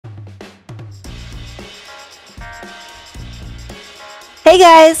Hey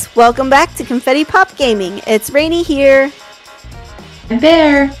guys, welcome back to Confetti Pop Gaming. It's Rainy here. And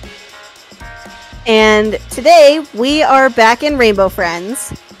Bear. And today we are back in Rainbow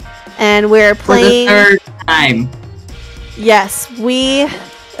Friends. And we're playing... For the third time. Yes, we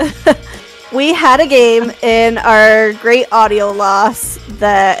had a game in our great audio loss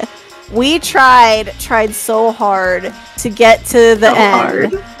that we tried so hard to get to the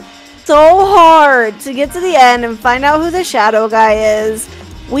end. So hard to get to the end and find out who the shadow guy is.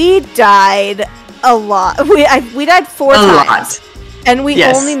 We died a lot. We died four times. And we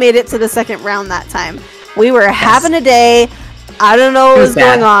only made it to the second round that time. We were having a day. I don't know what was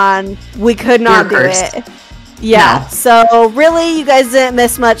going on. We could not do it. Yeah, so really you guys didn't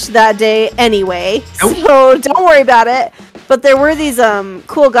miss much that day anyway. Nope. So don't worry about it. But there were these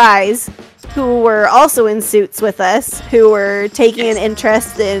cool guys who were also in suits with us, who were taking an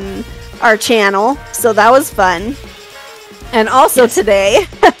interest in our channel, so that was fun. And also today,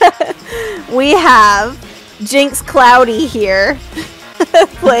 we have Jinx Cloudy here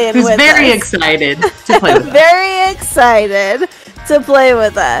playing with us. Who's very excited to play with us. Very excited to play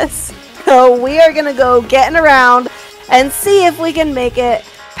with us. So we are going to go getting around and see if we can make it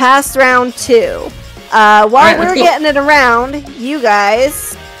past round 2. While we're getting it around, you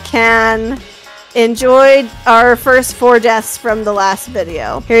guys can enjoy our first 4 deaths from the last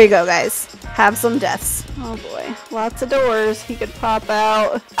video. Here you go, guys. Have some deaths. Oh boy. Lots of doors he could pop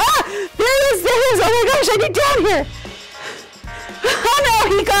out. Ah! There he is! There he is! Oh my gosh, I need down here! Oh no!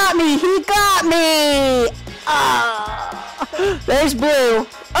 He got me! He got me! Oh, there's blue.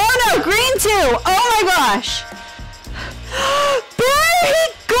 Oh no! Green too! Oh my gosh! Bear, he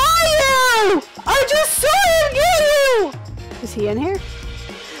got you! I just saw him get you! Is he in here?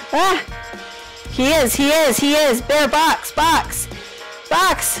 Ah! He is! Bear, box! Run!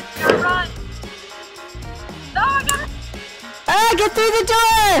 No, I got it! Ah, get through the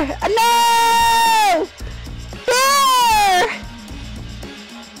door! No! Bear!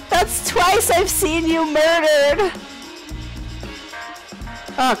 That's twice I've seen you murdered!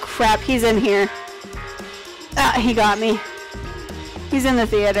 Oh crap, he's in here. Ah, he got me. He's in the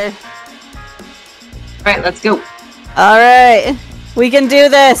theater. Alright, let's go. Alright, we can do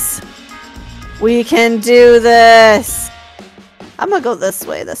this! We can do this! I'm gonna go this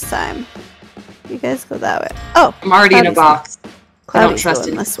way this time. You guys go that way. Oh! I'm already in a box. I don't trust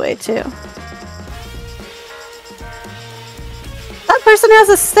it. This way too. That person has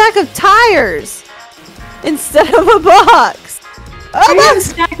a stack of tires! Instead of a box! Oh, they have a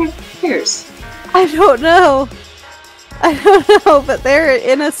stack of tires. I don't know. But they're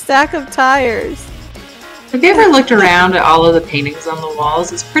in a stack of tires. Have you ever looked around at all of the paintings on the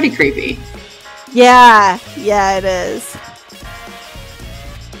walls? It's pretty creepy. Yeah, it is.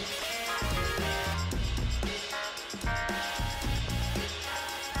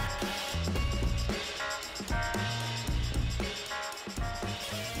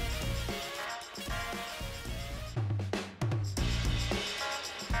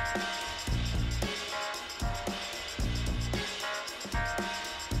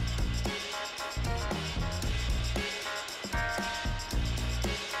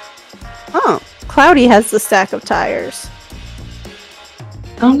 Oh, Cloudy has the stack of tires.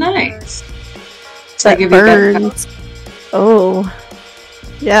 Oh, nice. It's like burns. Oh,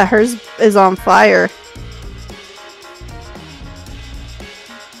 yeah, hers is on fire.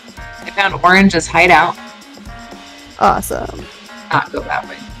 I found Orange's hideout. Awesome. Not go that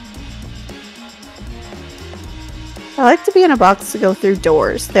way. I like to be in a box to go through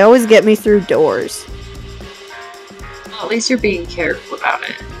doors. They always get me through doors. Well, at least you're being careful about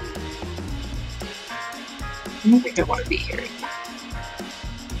it. I don't think I want to be here anymore.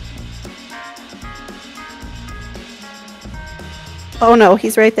 Oh no,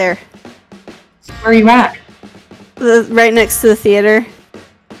 he's right there. Where are you at? Right next to the theater.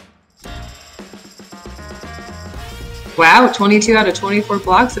 Wow, 22 out of 24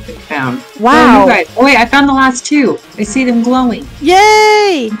 blocks have been found. Wow. Oh, you guys. Oh wait, I found the last 2. I see them glowing.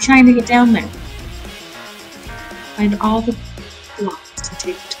 Yay! I'm trying to get down there. Find all the blocks to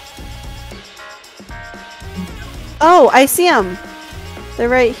take to. Oh, I see them. They're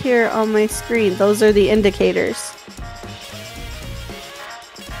right here on my screen. Those are the indicators.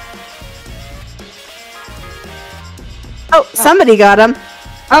 Oh, somebody got him.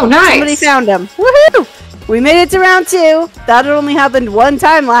 Oh, nice. Somebody found him. Woohoo! We made it to round 2. That only happened one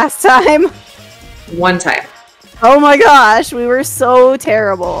time last time. One time. Oh my gosh, we were so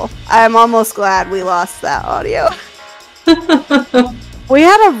terrible. I'm almost glad we lost that audio. We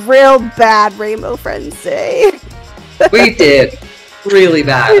had a real bad Rainbow Friends day. We did. Really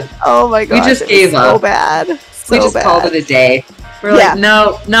bad. Oh my gosh. We just gave up. So bad. We just called it a day. We're like,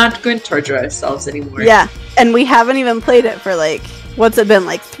 no, not going to torture ourselves anymore. Yeah, and we haven't even played it for like, what's it been,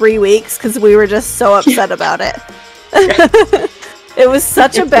 like 3 weeks? Because we were just so upset about it. It was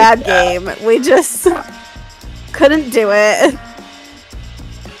such a bad game. We just couldn't do it.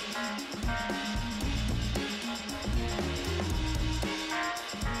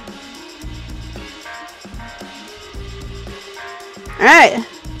 Alright.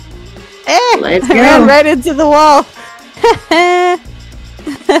 Let's I ran go. right into the wall. I'm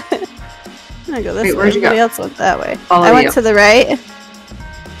gonna go this Wait, way. where'd you go? Everybody else went that way. Follow I went you. to the right.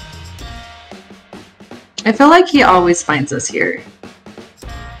 I feel like he always finds us here.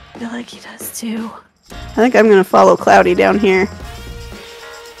 I feel like he does too. I think I'm gonna follow Cloudy down here.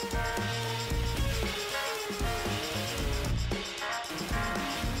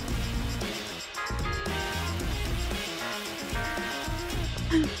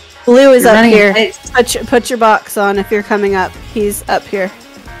 Blue is You're up running here. in place. Put your box on if you're coming up. He's up here.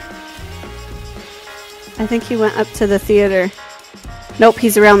 I think he went up to the theater. Nope,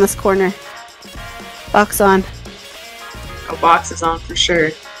 he's around this corner. Box on. Oh, box is on for sure.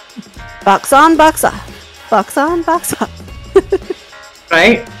 Box on, box off. Box on, box off.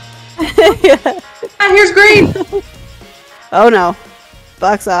 Right? Yeah. Ah, here's green! Oh no.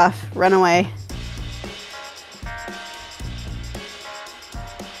 Box off. Run away.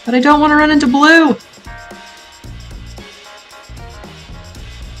 But I don't want to run into blue.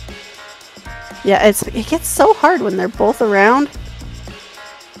 Yeah, it gets so hard when they're both around.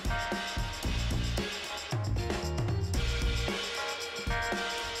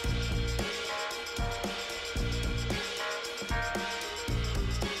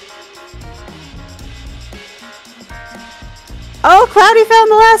 Oh, Cloudy found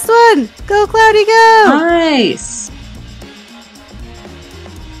the last one! Go, Cloudy, go! Nice.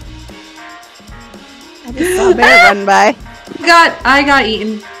 I just saw a bear run by. I got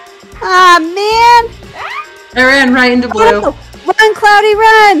eaten. Ah, man! I ran right into blue. Oh, run, Cloudy,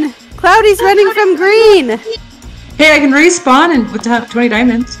 run! Cloudy's running from green! Hey, I can respawn and with 20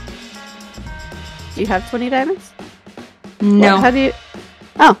 diamonds. Do you have 20 diamonds? No. How do you...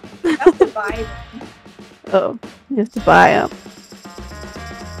 Oh. I have to buy them. Oh, you have to buy them.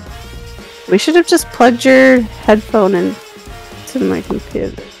 We should have just plugged your headphone into my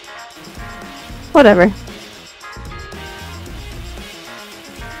computer. Whatever.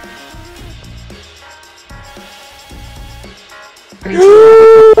 Like,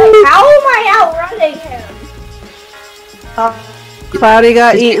 how am I outrunning him? Cloudy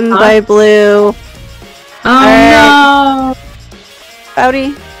got Did you eaten not? by blue. Oh no!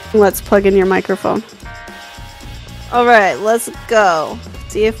 Cloudy, let's plug in your microphone. Alright, let's go.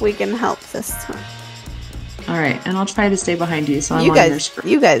 See if we can help this time. Alright, and I'll try to stay behind you so I'm on your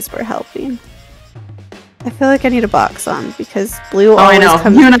screen. You guys were helping. I feel like I need a box on because blue Oh, I always know.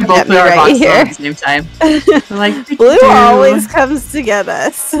 comes You and I to both get put me our right boxes on here. at the same time. We're like, Blue "Doo-doo." always comes to get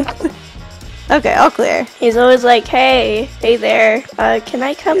us. Okay, all clear. He's always like, hey there, can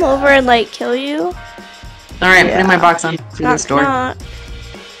I come over and like kill you? Alright, Yeah. putting my box on through this door. Knock.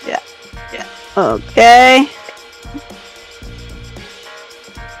 Okay.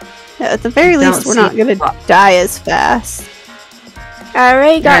 Yeah, at the very Don't least, we're not see gonna box. die as fast. I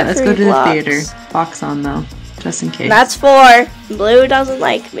already got Alright, let's 3 go to blocks. the theater. Box on though, just in case. That's 4. Blue doesn't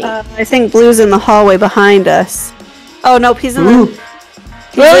like me. I think Blue's in the hallway behind us. Oh nope, he's in Ooh. the.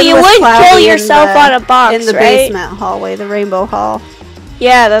 Blue, he's in you with would Cloudy kill in yourself the- on a box, in the right? basement hallway, the rainbow hall.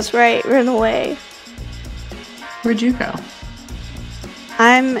 Yeah, that's right. Run away. Where'd you go?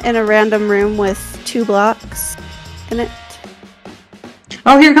 I'm in a random room with 2 blocks in it.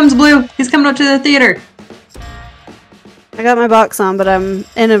 Oh, here comes Blue. He's coming up to the theater. I got my box on, but I'm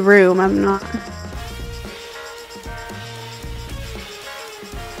in a room. I'm not.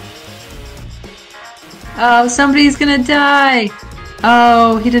 Oh, somebody's gonna die.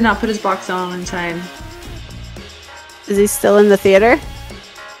 Oh, he did not put his box on in time. Is he still in the theater?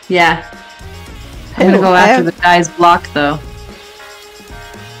 Yeah. I'm gonna Ew, go I after have- the guy's block though.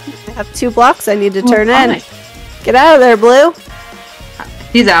 I have 2 blocks I need to turn Oh, in. nice. Get out of there, Blue.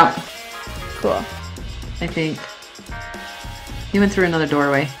 He's out, Cool. I think. He went through another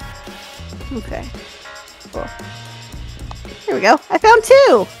doorway. Okay. Cool. Here we go. I found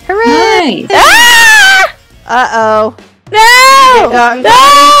 2. Hooray! Nice. Ah! Uh-oh. No! Yeah, No!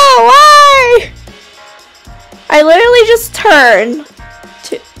 Why? I literally just turned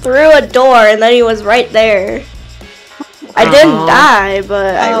through a door and then he was right there. I didn't Oh. die,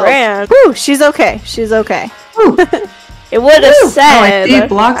 but I Oh. ran. Whew, she's okay. She's okay. Ooh. It would have Woo! said Oh, I see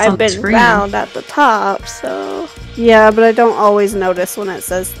blocks on I've the been screen. found at the top, so Yeah, but I don't always notice when it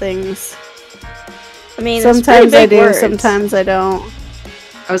says things. I mean, Sometimes I do, words. sometimes I don't.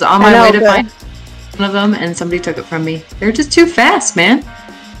 I was on my way to find one of them, and somebody took it from me. They're just too fast, man.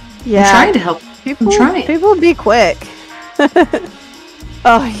 Yeah. I'm trying to help. I'm trying. People be quick.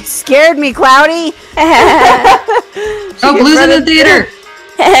 Oh, you scared me, Cloudy. Oh, Blue's in the theater.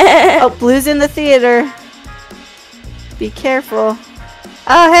 Oh, Blue's in the theater. Be careful.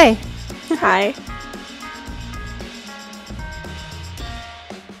 Oh, hey. Hi.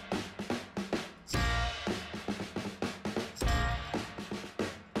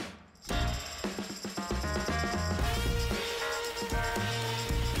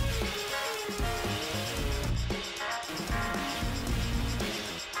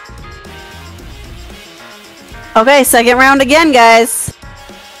 Okay, second round again, guys.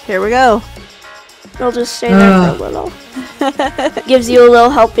 Here we go. I'll just stay there for a little. Gives you a little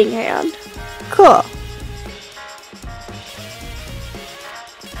helping hand. Cool.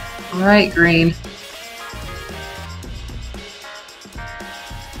 All right, Green.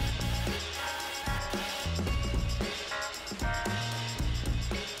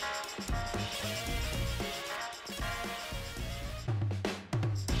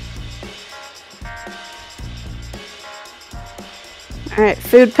 Alright,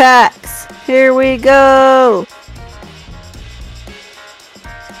 food packs. Here we go.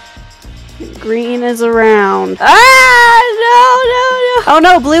 Green is around. Ah, no. Oh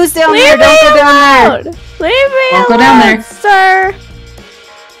no, Blue's down there. Don't go down there. Leave me Don't go alone, down there. sir.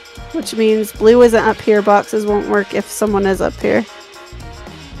 Which means Blue isn't up here. Boxes won't work if someone is up here.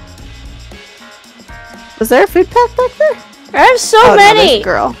 Was there a food pack back there? I have so Oh, no, there's many. a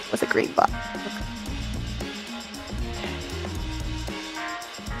girl with a green box.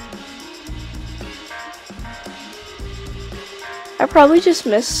 I probably just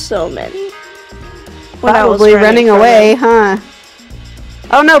missed so many. When I was Probably running from away, it. huh?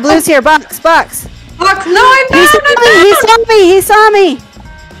 Oh no, Blue's here. Box. Box! No, I He saw found me. it! He saw me. He saw me.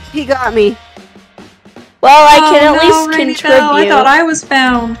 He got me. Well, I can at no, least Rainy contribute Bell, I thought I was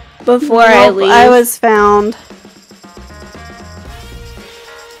found. before I Nope, leave. I was found.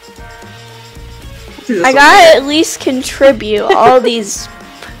 I gotta at least contribute all these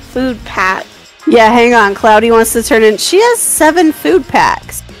food packs. Yeah, hang on. Cloudy wants to turn in. She has 7 food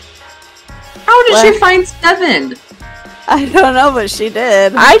packs. How did What? she find 7? I don't know, but she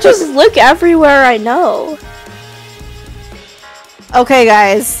did. I just look everywhere I know. Okay,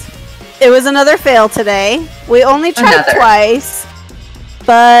 guys. It was another fail today. We only tried Another. twice,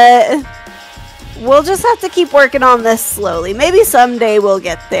 but we'll just have to keep working on this slowly. Maybe someday we'll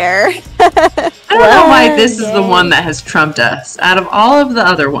get there. I don't know why this is the One one that has trumped us out of all of the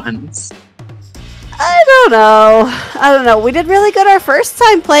other ones. I don't know. We did really good our first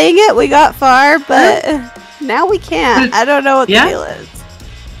time playing it. We got far, but now we can't. I don't know what the Yeah? deal is.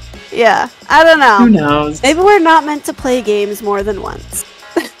 Yeah, I don't know. Who knows? Maybe we're not meant to play games more than once.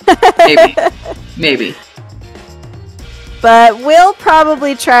 Maybe. Maybe. But we'll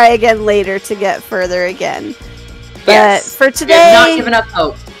probably try again later to get further again. But Yes. for We have today, not given up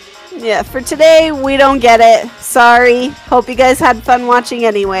hope. yeah, for today we don't get it. Sorry. Hope you guys had fun watching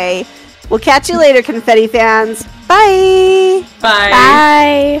anyway. We'll catch you later, confetti fans. Bye. Bye.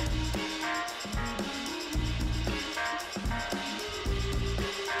 Bye.